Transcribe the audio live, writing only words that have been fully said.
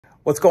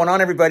What's going on,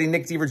 everybody?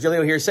 Nick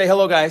DiVirgilio here. Say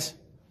hello, guys.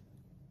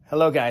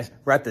 Hello, guys.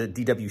 We're at the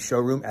DW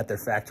showroom at their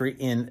factory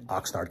in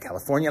Oxnard,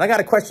 California. And I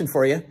got a question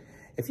for you.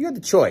 If you had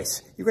the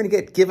choice, you're going to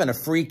get given a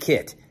free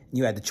kit, and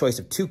you had the choice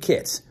of two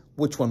kits,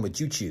 which one would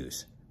you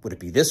choose? Would it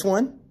be this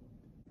one?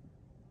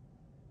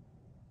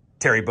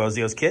 Terry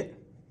Bozzio's kit.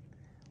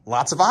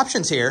 Lots of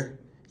options here.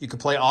 You can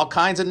play all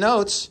kinds of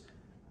notes,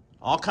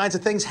 all kinds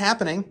of things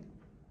happening.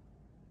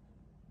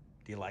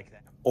 Do you like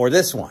that? Or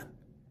this one?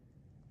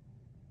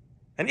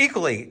 An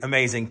equally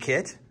amazing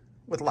kit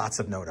with lots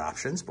of note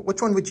options, but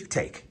which one would you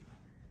take?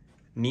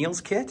 Neil's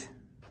kit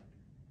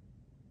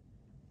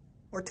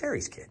or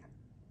Terry's kit?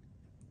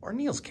 Or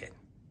Neil's kit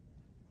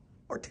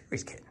or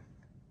Terry's kit?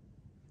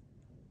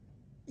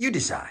 You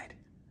decide.